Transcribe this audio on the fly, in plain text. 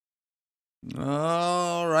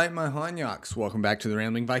All right, my Hanyaks. Welcome back to the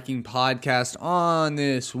Rambling Viking podcast on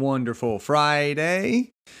this wonderful Friday.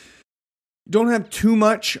 Don't have too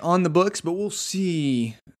much on the books, but we'll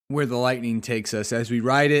see where the lightning takes us as we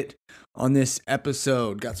ride it on this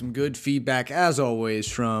episode. Got some good feedback, as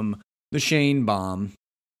always, from the Shane Bomb.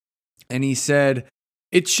 And he said,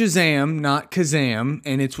 it's Shazam, not Kazam,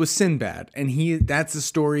 and it's with Sinbad. And that's the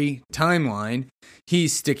story timeline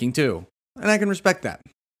he's sticking to. And I can respect that.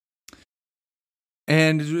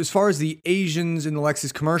 And as far as the Asians in the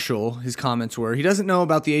Lexus commercial, his comments were, he doesn't know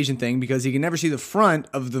about the Asian thing because he can never see the front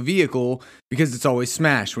of the vehicle because it's always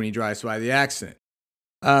smashed when he drives by the accident.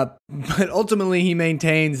 But ultimately, he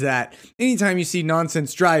maintains that anytime you see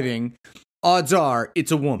nonsense driving, odds are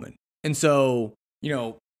it's a woman. And so,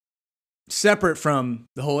 separate from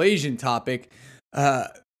the whole Asian topic,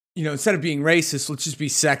 instead of being racist, let's just be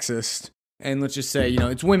sexist. And let's just say,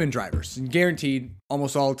 it's women drivers. And guaranteed,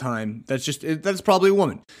 almost all the time, that's probably a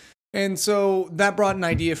woman. And so that brought an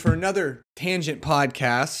idea for another tangent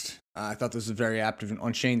podcast. I thought this was very apt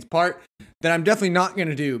on Shane's part. That I'm definitely not going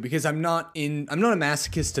to do because I'm not a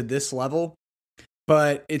masochist to this level.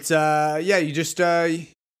 But it's, you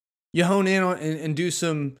hone in on and do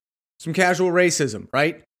some casual racism,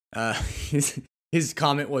 right? His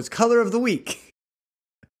comment was color of the week.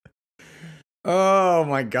 Oh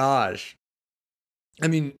my gosh. I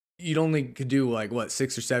mean, you'd only could do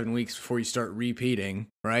 6 or 7 weeks before you start repeating,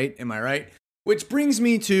 right? Am I right? Which brings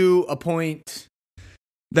me to a point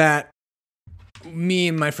that me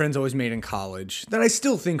and my friends always made in college that I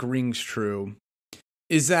still think rings true,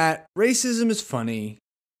 is that racism is funny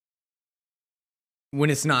when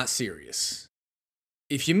it's not serious.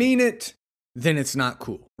 If you mean it, then it's not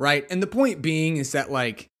cool, right? And the point being is that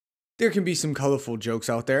there can be some colorful jokes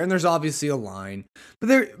out there, and there's obviously a line.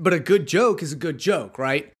 But a good joke is a good joke,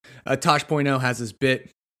 right? Tosh.0 has this bit,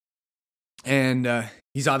 and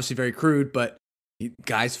he's obviously very crude, but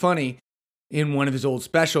guy's funny in one of his old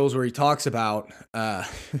specials where he talks about,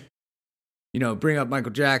 bring up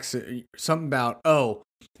Michael Jackson, something about,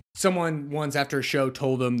 someone once after a show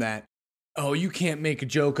told him that, you can't make a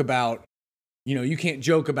joke about, you can't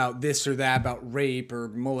joke about this or that, about rape or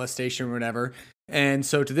molestation or whatever. And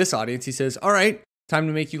so to this audience, he says, all right, time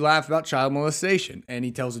to make you laugh about child molestation. And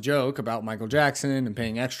he tells a joke about Michael Jackson and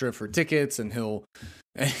paying extra for tickets, and he'll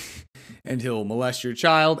molest your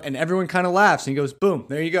child. And everyone kind of laughs, and he goes, boom,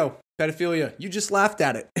 there you go. Pedophilia. You just laughed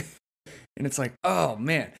at it. And it's like, oh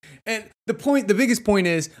man. And the biggest point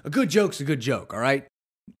is a good joke's a good joke. All right.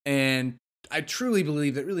 And I truly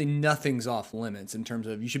believe that really nothing's off limits in terms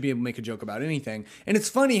of you should be able to make a joke about anything. And it's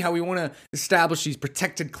funny how we want to establish these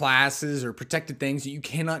protected classes or protected things that you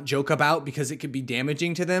cannot joke about because it could be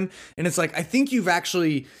damaging to them. And it's like, I think you've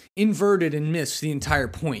actually inverted and missed the entire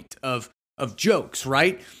point of jokes,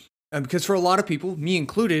 right? Because for a lot of people, me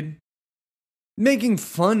included, making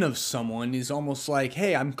fun of someone is almost like,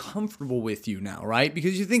 hey, I'm comfortable with you now, right?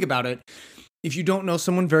 Because you think about it, if you don't know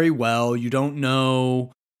someone very well, you don't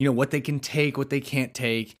know what they can take, what they can't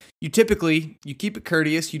take. You keep it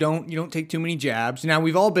courteous. You don't take too many jabs. Now,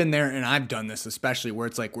 we've all been there, and I've done this especially, where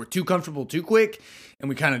it's like we're too comfortable too quick, and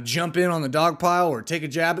we kind of jump in on the dog pile or take a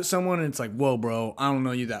jab at someone, and it's like, whoa, bro, I don't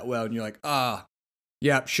know you that well. And you're like,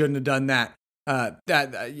 yeah, shouldn't have done that.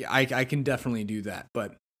 I can definitely do that.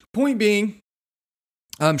 But point being,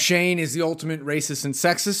 Shane is the ultimate racist and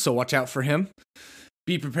sexist, so watch out for him.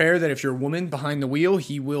 Be prepared that if you're a woman behind the wheel,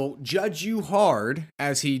 he will judge you hard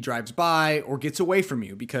as he drives by or gets away from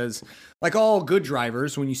you. Because like all good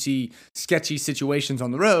drivers, when you see sketchy situations on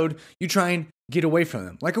the road, you try and get away from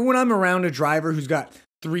them. Like when I'm around a driver who's got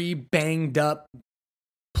 3 banged up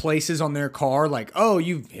places on their car, like,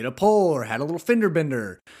 you've hit a pole or had a little fender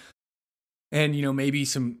bender. And, maybe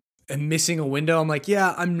missing a window, I'm like,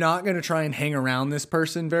 yeah, I'm not going to try and hang around this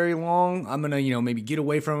person very long. I'm going to, maybe get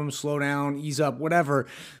away from them, slow down, ease up, whatever,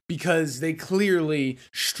 because they clearly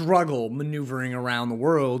struggle maneuvering around the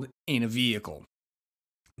world in a vehicle.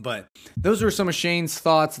 But those were some of Shane's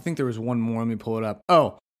thoughts. I think there was one more. Let me pull it up.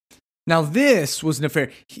 Now this was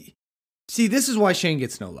nefarious. See, this is why Shane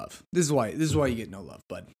gets no love. This is why you get no love,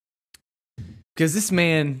 bud. Because this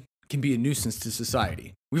man can be a nuisance to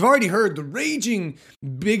society. We've already heard the raging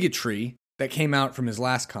bigotry that came out from his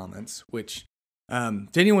last comments, which to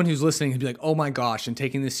anyone who's listening, he'd be like, oh my gosh, and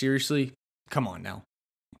taking this seriously, come on now.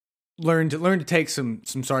 Learn to take some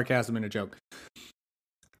sarcasm in a joke.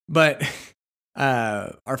 But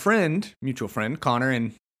our mutual friend, Connor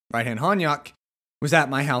and right-hand Hanyak, was at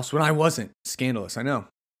my house when I wasn't. Scandalous, I know.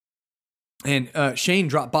 And Shane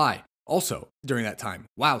dropped by also during that time.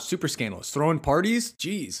 Wow, super scandalous. Throwing parties?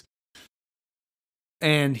 Jeez.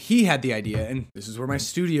 And he had the idea, and this is where my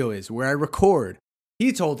studio is, where I record.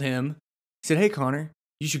 He told him, he said, hey, Connor,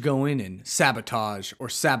 you should go in and sabotage or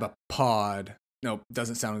sabapod. No, it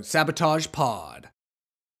doesn't sound sabotage pod.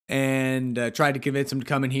 And tried to convince him to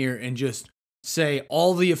come in here and just say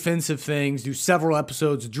all the offensive things, do several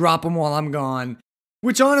episodes, drop them while I'm gone,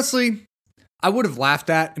 which honestly, I would have laughed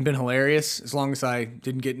at and been hilarious as long as I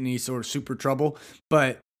didn't get in any sort of super trouble.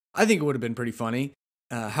 But I think it would have been pretty funny.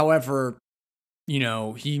 However, he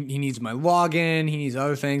needs my login. He needs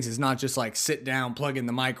other things. It's not just like sit down, plug in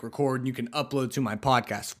the mic, record, and you can upload to my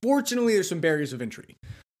podcast. Fortunately, there's some barriers of entry.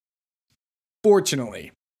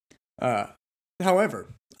 Fortunately. However,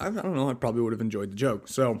 I don't know. I probably would have enjoyed the joke.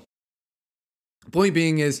 So, point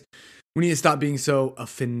being is we need to stop being so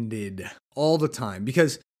offended all the time,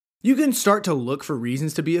 because you can start to look for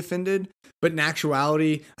reasons to be offended, but in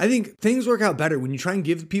actuality, I think things work out better when you try and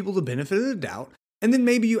give people the benefit of the doubt, and then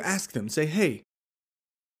maybe you ask them, say, hey,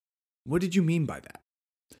 what did you mean by that?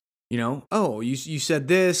 You said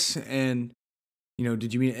this, and,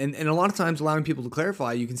 did you mean, and a lot of times allowing people to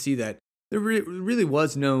clarify, you can see that there really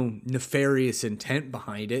was no nefarious intent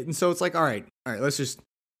behind it. And so it's like, all right, let's just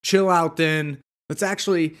chill out then. Let's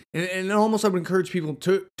actually, and almost I would encourage people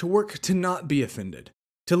to work to not be offended.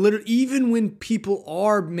 To literally, even when people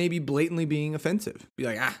are maybe blatantly being offensive, be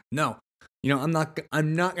like, no, I'm not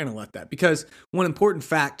going to let that. Because one important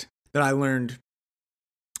fact that I learned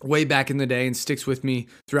way back in the day and sticks with me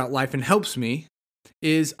throughout life and helps me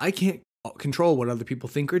is I can't control what other people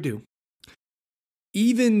think or do.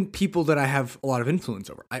 Even people that I have a lot of influence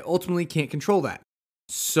over, I ultimately can't control that.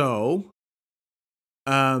 So,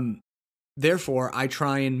 therefore, I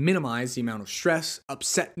try and minimize the amount of stress,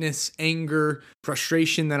 upsetness, anger,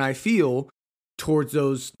 frustration that I feel towards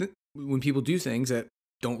those when people do things that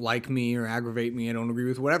don't like me or aggravate me, I don't agree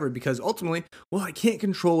with whatever, because ultimately, I can't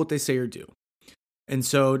control what they say or do. And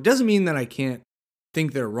so it doesn't mean that I can't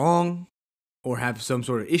think they're wrong or have some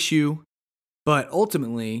sort of issue, but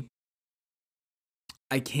ultimately,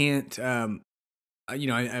 I can't, I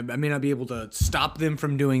may not be able to stop them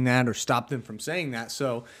from doing that or stop them from saying that.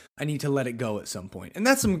 So I need to let it go at some point. And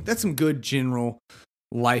that's some good general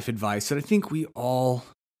life advice that I think we all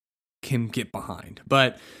can get behind.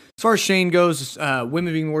 But as far as Shane goes,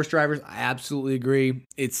 women being the worst drivers, I absolutely agree.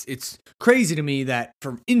 It's crazy to me that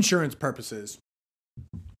for insurance purposes,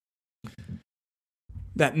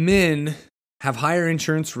 that men have higher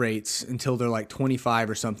insurance rates until they're like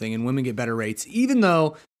 25 or something, and women get better rates, even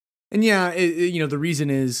though, and the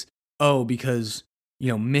reason is, because,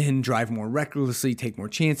 men drive more recklessly, take more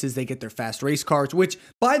chances, they get their fast race cars, which,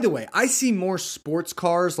 by the way, I see more sports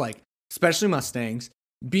cars, like, especially Mustangs,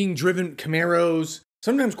 being driven, Camaros,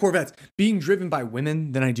 sometimes Corvettes, being driven by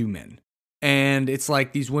women than I do men. And it's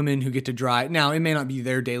like these women who get to drive, now, it may not be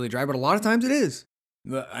their daily drive, but a lot of times it is.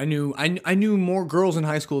 I knew more girls in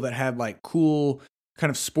high school that had like cool kind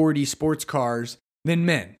of sporty sports cars than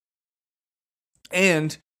men.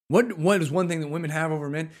 And what is one thing that women have over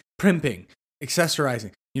men? Primping,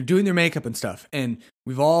 accessorizing, doing their makeup and stuff. And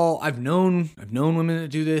I've known women that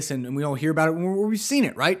do this, and we all hear about it when we've seen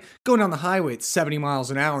it, right? Going down the highway at 70 miles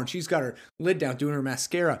an hour, and she's got her lid down doing her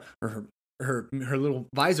mascara, or her little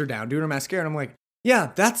visor down doing her mascara. And I'm like,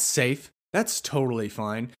 yeah, that's safe. That's totally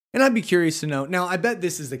fine. And I'd be curious to know. Now, I bet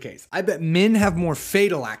this is the case. I bet men have more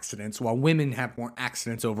fatal accidents while women have more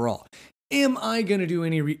accidents overall. Am I going to do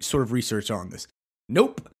any sort of research on this?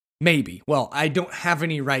 Nope. Maybe. Well, I don't have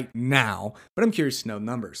any right now, but I'm curious to know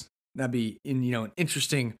numbers. That'd be an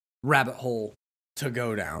interesting rabbit hole to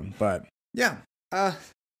go down. But yeah.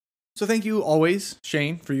 So thank you always,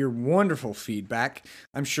 Shane, for your wonderful feedback.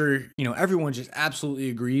 I'm sure, everyone just absolutely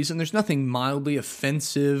agrees, and there's nothing mildly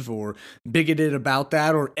offensive or bigoted about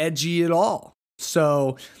that or edgy at all.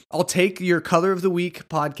 So I'll take your Color of the Week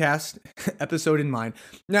podcast episode in mind.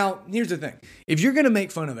 Now, here's the thing. If you're going to make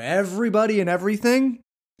fun of everybody and everything,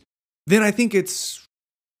 then I think it's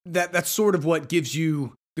that's sort of what gives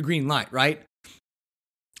you the green light, right?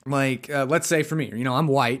 Like, let's say for me, I'm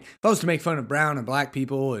white. If I was to make fun of brown and black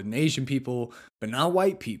people and Asian people, but not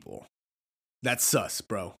white people, that's sus,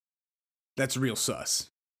 bro. That's real sus.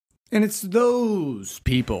 And it's those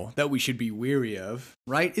people that we should be weary of,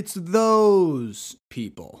 right? It's those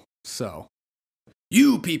people. So,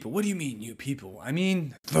 you people, what do you mean, you people? I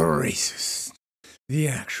mean, the racists. The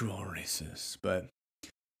actual racists. But,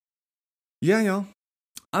 yeah, y'all.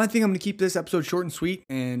 I think I'm going to keep this episode short and sweet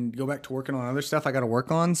and go back to working on other stuff I got to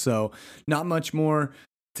work on. So not much more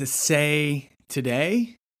to say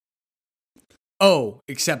today. Oh,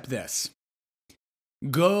 except this.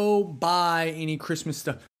 Go buy any Christmas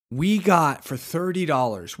stuff. we got for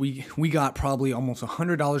 $30, we got probably almost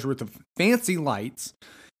 $100 worth of fancy lights.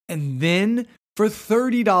 And then for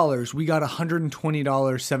 $30, we got $120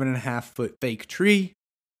 7.5 foot fake tree.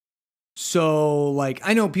 So, like,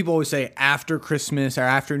 I know people always say after Christmas or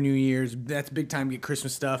after New Year's, that's big time to get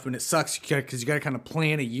Christmas stuff, and it sucks because you got to kind of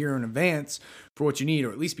plan a year in advance for what you need,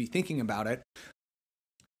 or at least be thinking about it.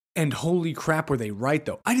 And holy crap, were they right,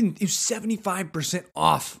 though. It was 75%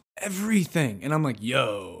 off everything. And I'm like,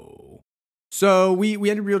 yo. So we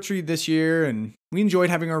had a real tree this year, and we enjoyed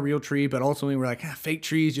having our real tree, but ultimately we're like, fake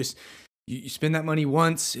trees, just, you spend that money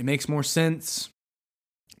once, it makes more sense.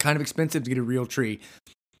 Kind of expensive to get a real tree.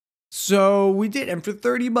 So we did, and for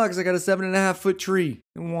 $30, I got a 7.5 foot tree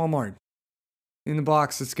in Walmart. In the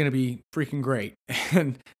box, it's going to be freaking great.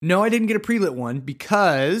 And no, I didn't get a pre-lit one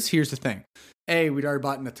because here's the thing. A, we'd already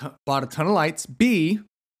bought a ton of lights. B,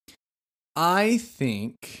 I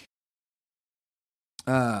think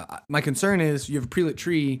my concern is you have a pre-lit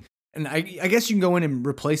tree, and I guess you can go in and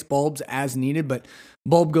replace bulbs as needed, but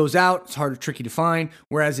bulb goes out, it's hard or tricky to find.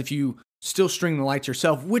 Whereas if you still string the lights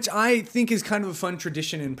yourself, which I think is kind of a fun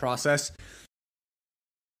tradition and process,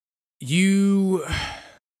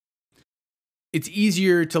 it's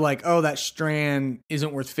easier to like, oh, that strand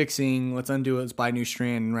isn't worth fixing. Let's undo it. Let's buy a new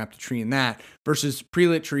strand and wrap the tree in that. Versus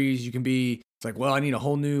pre-lit trees, you can be, it's like, well, I need a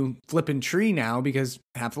whole new flipping tree now because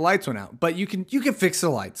half the lights went out. But you can fix the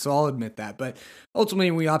lights, so I'll admit that. But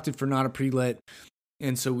ultimately, we opted for not a pre-lit,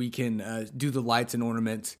 and so we can do the lights and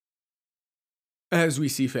ornaments as we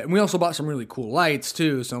see fit. And we also bought some really cool lights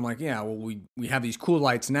too. So I'm like, yeah, well, we have these cool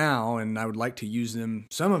lights now, and I would like to use them,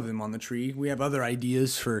 some of them on the tree. We have other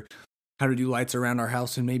ideas for how to do lights around our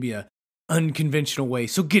house in maybe a unconventional way.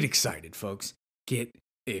 So get excited, folks. Get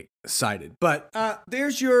excited. But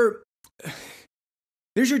there's your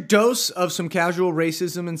dose of some casual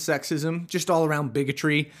racism and sexism, just all around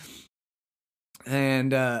bigotry.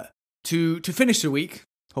 And to finish the week,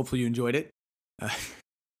 hopefully you enjoyed it.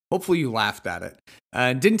 Hopefully you laughed at it.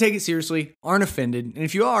 Didn't take it seriously, aren't offended. And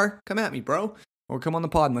if you are, come at me, bro. Or come on the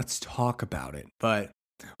pod and let's talk about it. But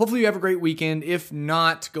hopefully you have a great weekend. If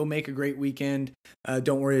not, go make a great weekend.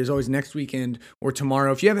 Don't worry, there's always next weekend or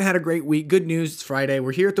tomorrow. If you haven't had a great week, good news, it's Friday.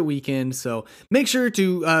 We're here at the weekend, so make sure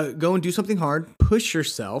to go and do something hard. Push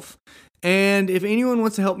yourself. And if anyone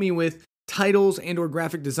wants to help me with titles and or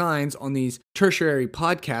graphic designs on these tertiary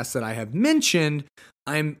podcasts that I have mentioned,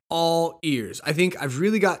 I'm all ears. I think I've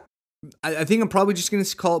really got, I think I'm probably just going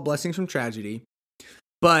to call it Blessings from Tragedy,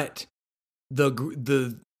 but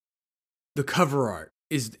the cover art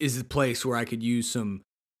is the place where I could use some.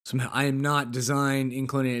 I am not design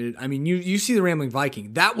inclinated. I mean, you see the Rambling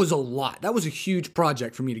Viking. That was a lot. That was a huge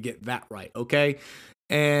project for me to get that right. Okay,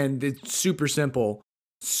 and it's super simple.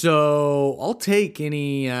 So I'll take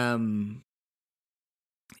any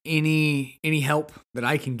help that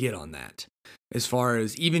I can get on that, as far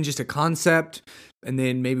as even just a concept, and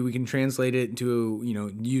then maybe we can translate it into,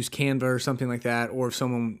 use Canva or something like that. Or if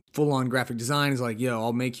someone full on graphic design is like, yo,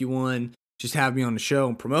 I'll make you one. Just have me on the show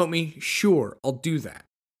and promote me. Sure, I'll do that.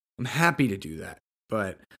 I'm happy to do that.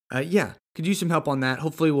 But yeah, could use some help on that.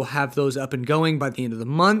 Hopefully we'll have those up and going by the end of the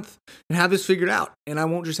month and have this figured out. And I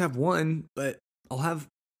won't just have one, but I'll have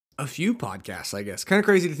a few podcasts, I guess. Kind of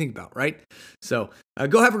crazy to think about, right? So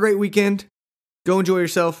go have a great weekend. Go enjoy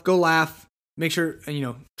yourself. Go laugh. Make sure,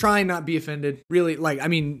 try and not be offended. Really,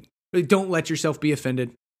 really don't let yourself be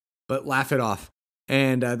offended, but laugh it off.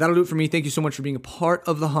 And that'll do it for me. Thank you so much for being a part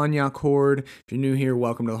of the Hanya Chord. If you're new here,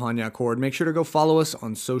 welcome to the Hanya Chord. Make sure to go follow us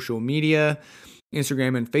on social media,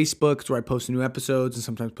 Instagram and Facebook. It's where I post new episodes and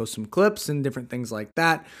sometimes post some clips and different things like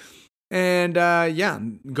that. And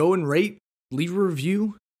go and rate, leave a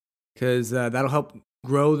review, because that'll help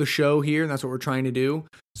grow the show here, and that's what we're trying to do.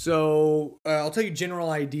 So I'll tell you a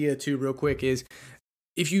general idea too, real quick, is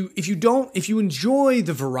if you enjoy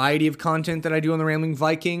the variety of content that I do on the Rambling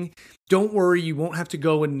Viking, don't worry, you won't have to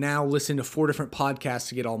go and now listen to 4 different podcasts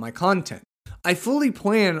to get all my content. I fully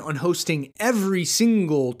plan on hosting every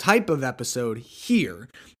single type of episode here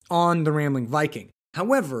on the Rambling Viking.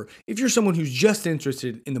 However, if you're someone who's just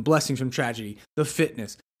interested in the Blessings from Tragedy, the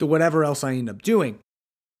fitness, the whatever else I end up doing,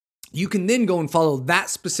 you can then go and follow that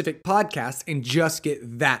specific podcast and just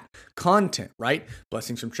get that content, right?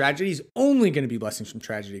 Blessings from Tragedy is only going to be Blessings from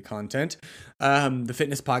Tragedy content. The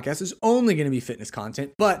fitness podcast is only going to be fitness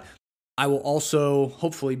content, but I will also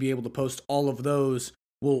hopefully be able to post all of those.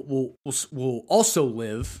 Will also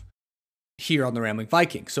live here on the Rambling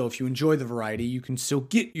Viking. So if you enjoy the variety, you can still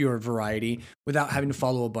get your variety without having to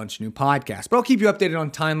follow a bunch of new podcasts. But I'll keep you updated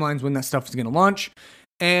on timelines when that stuff is going to launch.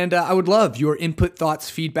 And I would love your input,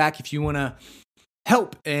 thoughts, feedback. If you want to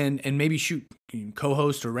help and maybe shoot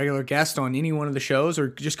co-host or regular guest on any one of the shows, or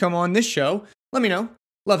just come on this show, let me know.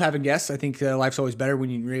 Love having guests. I think life's always better when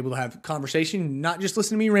you're able to have conversation, not just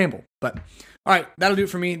listen to me ramble. But all right, that'll do it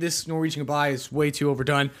for me. This Norwegian goodbye is way too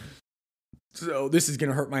overdone. So this is going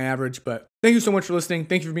to hurt my average, but thank you so much for listening.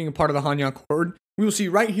 Thank you for being a part of the Hanyak Horde. We will see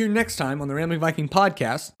you right here next time on the Rambling Viking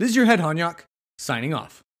podcast. This is your head Hanyak, signing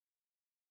off.